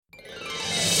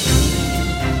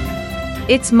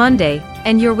It's Monday,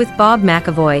 and you're with Bob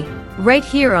McAvoy, right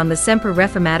here on the Semper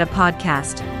Reformata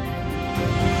podcast.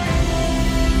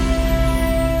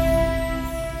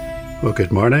 Well,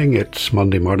 good morning. It's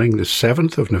Monday morning, the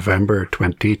 7th of November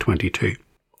 2022.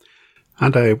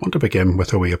 And I want to begin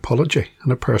with a wee apology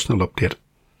and a personal update.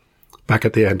 Back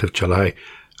at the end of July,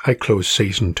 I closed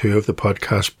season 2 of the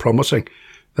podcast, promising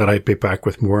that I'd be back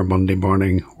with more Monday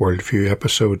morning Worldview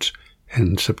episodes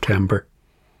in September.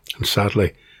 And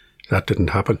sadly, that didn't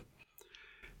happen.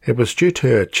 It was due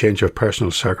to a change of personal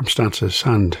circumstances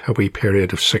and a wee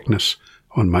period of sickness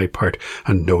on my part,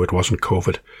 and no, it wasn't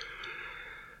COVID.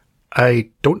 I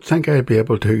don't think I'd be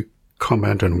able to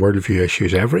comment on worldview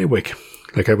issues every week,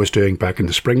 like I was doing back in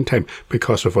the springtime,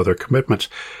 because of other commitments,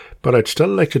 but I'd still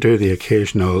like to do the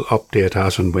occasional update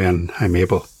as and when I'm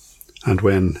able, and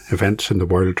when events in the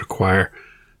world require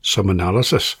some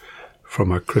analysis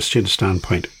from a Christian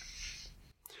standpoint.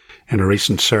 In a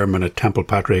recent sermon at Temple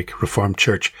Patrick Reformed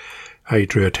Church, I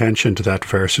drew attention to that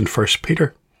verse in 1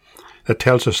 Peter that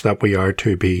tells us that we are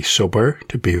to be sober,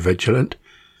 to be vigilant,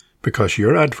 because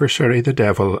your adversary the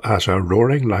devil, as a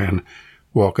roaring lion,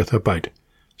 walketh about,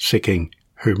 seeking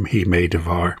whom he may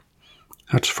devour.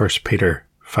 That's 1 Peter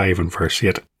 5 and verse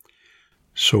 8.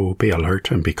 So be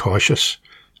alert and be cautious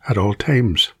at all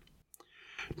times.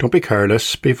 Don't be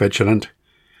careless, be vigilant.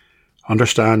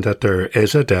 Understand that there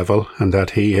is a devil and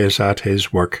that he is at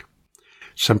his work.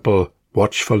 Simple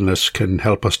watchfulness can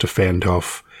help us to fend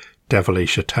off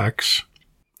devilish attacks.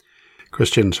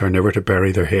 Christians are never to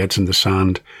bury their heads in the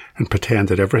sand and pretend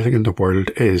that everything in the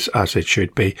world is as it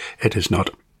should be. It is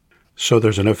not. So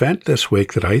there's an event this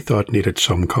week that I thought needed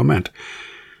some comment.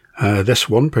 This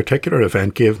one particular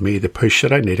event gave me the push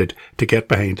that I needed to get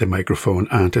behind the microphone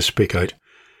and to speak out.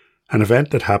 An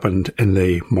event that happened in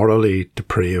the morally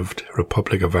depraved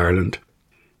Republic of Ireland.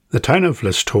 The town of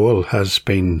Listowel has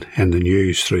been in the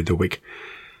news through the week.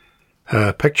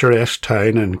 A picturesque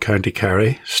town in County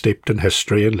Kerry, steeped in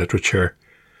history and literature.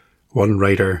 One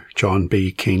writer, John B.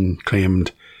 Keane,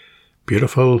 claimed,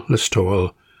 "Beautiful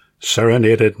Listowel,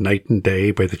 serenaded night and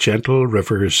day by the gentle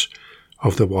rivers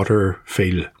of the water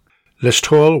feel.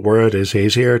 Listowel, where it is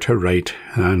easier to write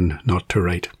than not to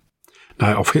write."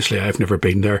 Now, obviously, I've never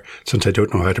been there, since I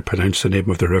don't know how to pronounce the name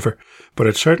of the river, but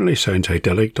it certainly sounds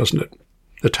idyllic, doesn't it?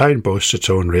 The town boasts its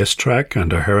own racetrack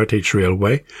and a heritage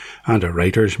railway and a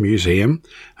writers' museum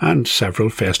and several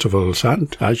festivals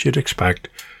and, as you'd expect,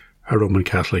 a Roman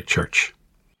Catholic church.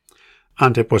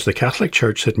 And it was the Catholic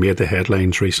Church that made the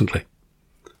headlines recently.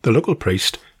 The local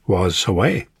priest was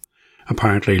away,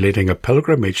 apparently leading a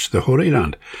pilgrimage to the Holy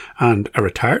Land, and a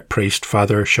retired priest,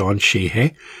 Father Sean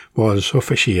Sheehy, was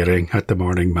officiating at the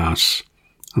morning Mass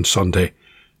on Sunday,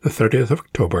 the 30th of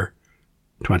October,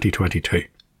 2022.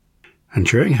 And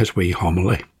during his wee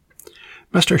homily,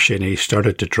 Mr. Sheehy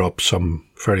started to drop some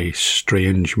very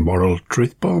strange moral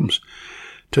truth bombs,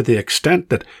 to the extent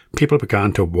that people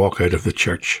began to walk out of the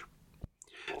church.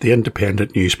 The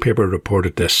Independent newspaper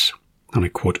reported this, and I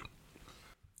quote,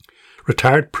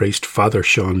 "Retired priest Father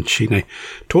Sean Sheehy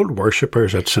told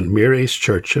worshippers at St Mary's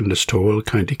Church in Listowel,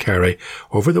 County Kerry,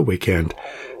 over the weekend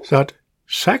that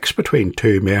sex between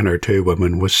two men or two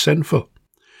women was sinful,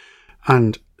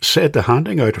 and said the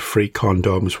handing out of free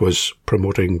condoms was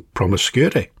promoting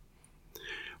promiscuity.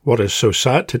 What is so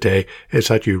sad today is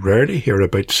that you rarely hear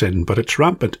about sin, but it's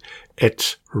rampant.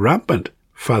 It's rampant,"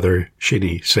 Father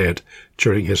Sheehy said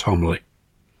during his homily.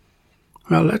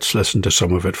 Well, let's listen to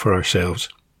some of it for ourselves.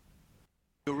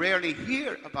 You rarely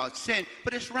hear about sin,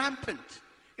 but it's rampant.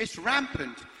 It's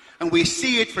rampant. And we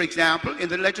see it, for example, in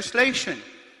the legislation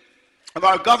of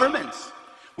our governments.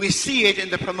 We see it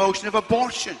in the promotion of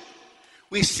abortion.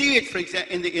 We see it, for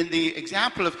in the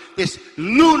example of this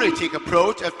lunatic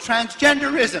approach of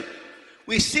transgenderism.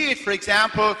 We see it, for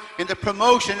example, in the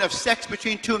promotion of sex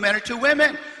between two men or two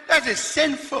women. That is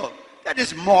sinful. That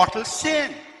is mortal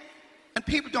sin. And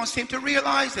people don't seem to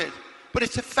realize it. But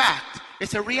it's a fact.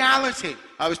 It's a reality.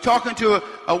 I was talking to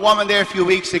a woman there a few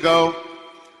weeks ago.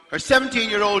 Her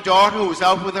 17-year-old daughter, who was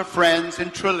out with her friends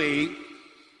in Tralee,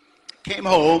 came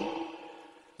home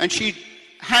and she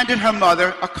handed her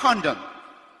mother a condom.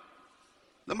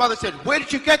 The mother said, "Where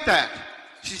did you get that?"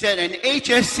 She said, "An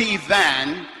HSC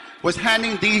van was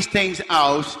handing these things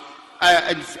out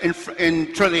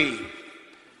in Tralee."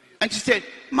 And she said,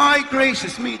 "My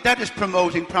gracious me, that is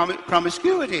promoting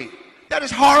promiscuity. That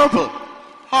is horrible,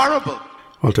 horrible."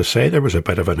 Well, to say there was a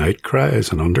bit of an outcry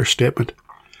is an understatement.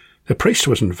 The priest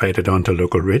was invited onto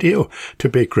local radio to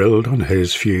be grilled on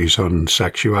his views on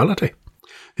sexuality.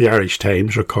 The Irish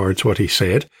Times records what he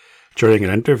said. During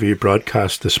an interview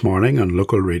broadcast this morning on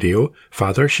local radio,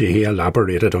 Father Sheehy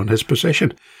elaborated on his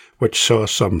position, which saw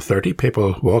some 30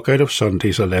 people walk out of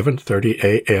Sunday's 11:30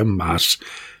 a.m. Mass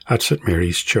at St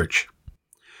Mary's Church.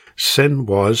 Sin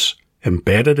was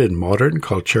embedded in modern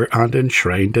culture and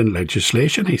enshrined in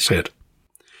legislation, he said.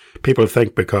 People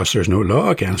think because there's no law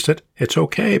against it, it's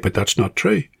okay, but that's not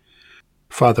true.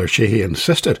 Father Sheehy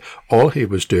insisted all he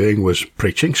was doing was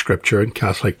preaching scripture and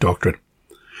Catholic doctrine.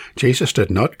 Jesus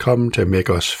did not come to make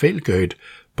us feel good,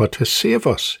 but to save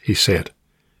us, he said.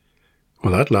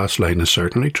 Well, that last line is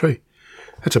certainly true.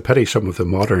 It's a pity some of the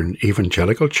modern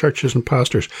evangelical churches and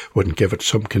pastors wouldn't give it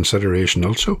some consideration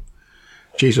also.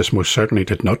 Jesus most certainly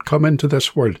did not come into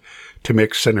this world to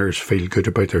make sinners feel good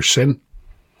about their sin.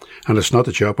 And it's not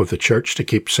the job of the church to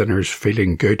keep sinners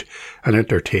feeling good and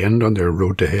entertained on their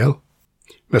road to hell.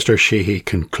 Mr. Sheehy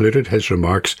concluded his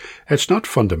remarks, it's not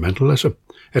fundamentalism,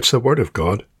 it's the Word of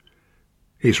God.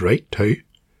 He's right too.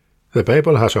 The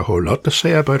Bible has a whole lot to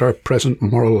say about our present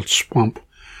moral swamp,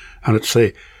 and it's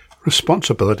the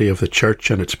responsibility of the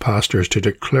church and its pastors to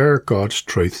declare God's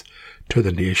truth to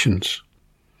the nations.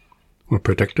 Well,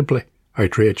 predictably,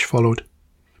 outrage followed.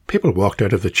 People walked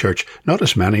out of the church, not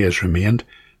as many as remained,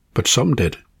 but some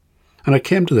did. And it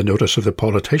came to the notice of the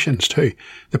politicians too.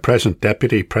 The present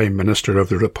Deputy Prime Minister of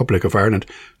the Republic of Ireland,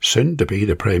 soon to be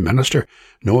the Prime Minister,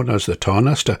 known as the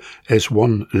Tánaiste, is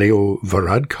one Leo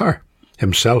Varadkar,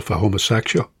 himself a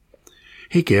homosexual.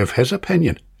 He gave his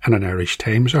opinion in an Irish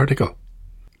Times article.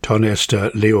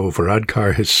 Tánaiste Leo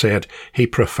Varadkar has said he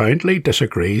profoundly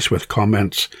disagrees with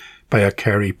comments by a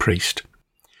Kerry priest,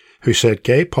 who said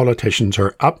gay politicians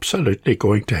are absolutely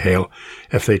going to hell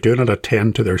if they do not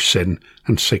attend to their sin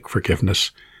and seek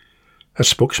forgiveness. A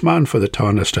spokesman for the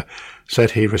Tánaiste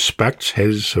said he respects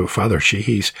his, Father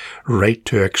Sheehy's, right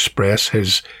to express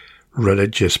his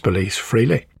religious beliefs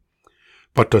freely,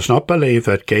 but does not believe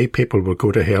that gay people will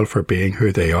go to hell for being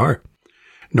who they are.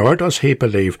 Nor does he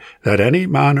believe that any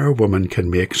man or woman can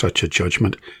make such a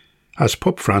judgment. As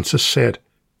Pope Francis said,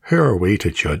 who are we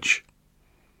to judge?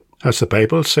 As the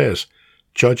Bible says,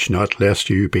 judge not lest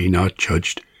you be not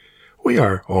judged. We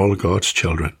are all God's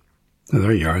children. Now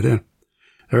there you are then.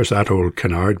 There's that old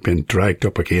canard being dragged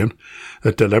up again,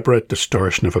 the deliberate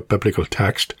distortion of a biblical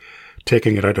text,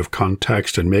 taking it out of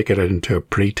context and making it into a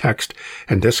pretext,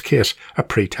 in this case a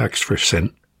pretext for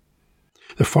sin.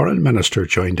 The Foreign Minister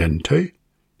joined in too,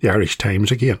 the Irish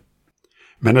Times again.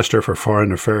 Minister for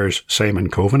Foreign Affairs Simon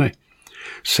Coveney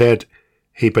said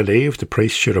he believed the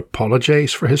priest should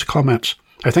apologise for his comments.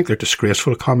 I think they're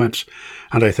disgraceful comments,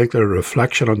 and I think they're a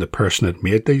reflection on the person that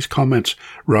made these comments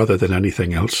rather than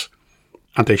anything else.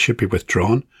 And they should be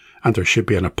withdrawn, and there should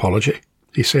be an apology,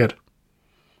 he said.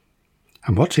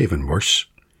 And what's even worse,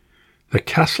 the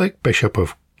Catholic Bishop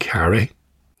of Kerry,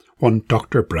 one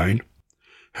Dr. Brown,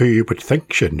 who you would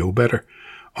think should know better,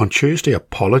 on Tuesday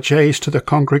apologised to the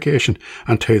congregation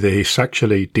and to the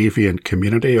sexually deviant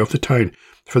community of the town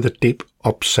for the deep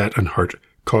upset and hurt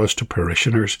caused to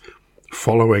parishioners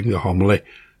following the homily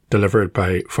delivered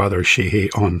by Father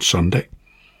Sheehy on Sunday.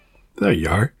 There you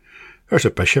are. There's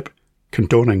a bishop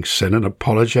condoning sin and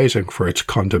apologising for its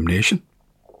condemnation.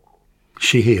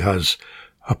 Sheehy has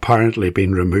apparently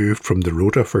been removed from the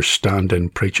rota for stand-in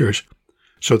preachers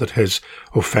so that his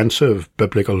offensive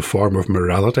biblical form of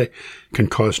morality can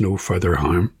cause no further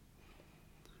harm.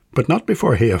 But not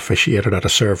before he officiated at a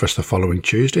service the following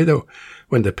Tuesday, though,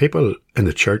 when the people in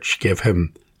the church gave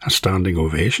him a standing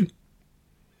ovation.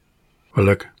 Well,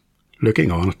 look,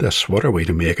 looking on at this, what are we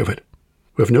to make of it?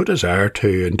 We've no desire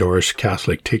to endorse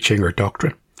Catholic teaching or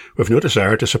doctrine. We've no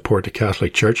desire to support the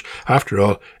Catholic Church. After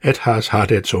all, it has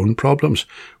had its own problems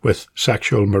with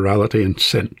sexual morality and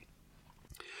sin.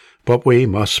 But we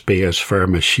must be as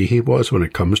firm as Sheehy was when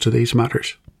it comes to these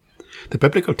matters. The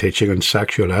biblical teaching on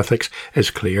sexual ethics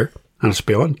is clear, and it's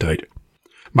beyond doubt.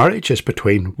 Marriage is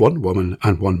between one woman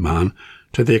and one man,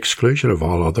 to the exclusion of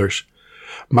all others.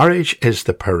 Marriage is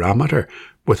the parameter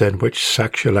within which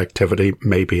sexual activity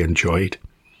may be enjoyed.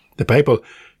 The Bible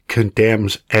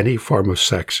condemns any form of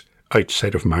sex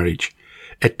outside of marriage.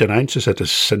 It denounces it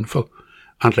as sinful,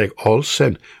 and like all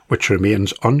sin which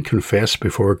remains unconfessed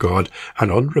before God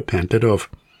and unrepented of,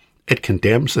 it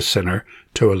condemns the sinner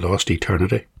to a lost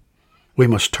eternity. We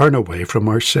must turn away from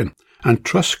our sin and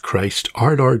trust Christ,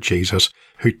 our Lord Jesus,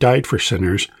 who died for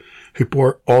sinners, who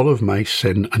bore all of my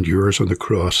sin and yours on the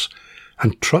cross,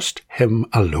 and trust him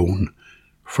alone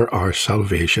for our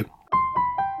salvation.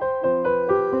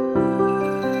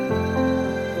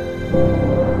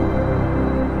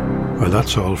 Well,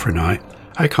 that's all for now.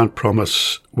 I can't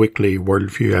promise weekly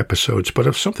Worldview episodes, but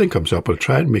if something comes up, I'll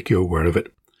try and make you aware of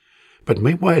it. But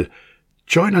meanwhile,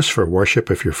 join us for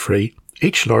worship if you're free,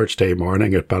 each Lord's Day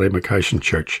morning at Ballymacashin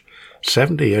Church.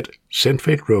 78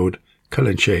 Sinfield Road,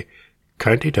 Killinshay,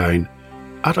 County Down,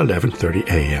 at 11:30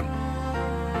 a.m.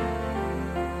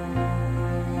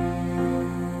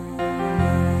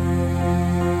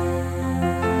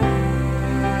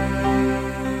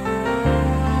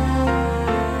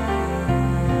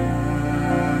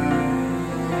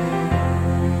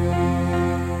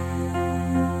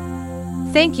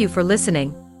 Thank you for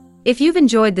listening. If you've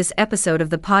enjoyed this episode of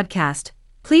the podcast,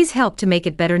 please help to make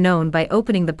it better known by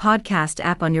opening the podcast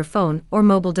app on your phone or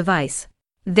mobile device.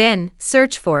 Then,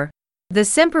 search for the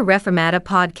Semper Reformata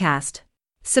podcast.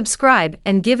 Subscribe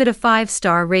and give it a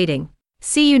 5-star rating.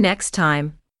 See you next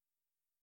time.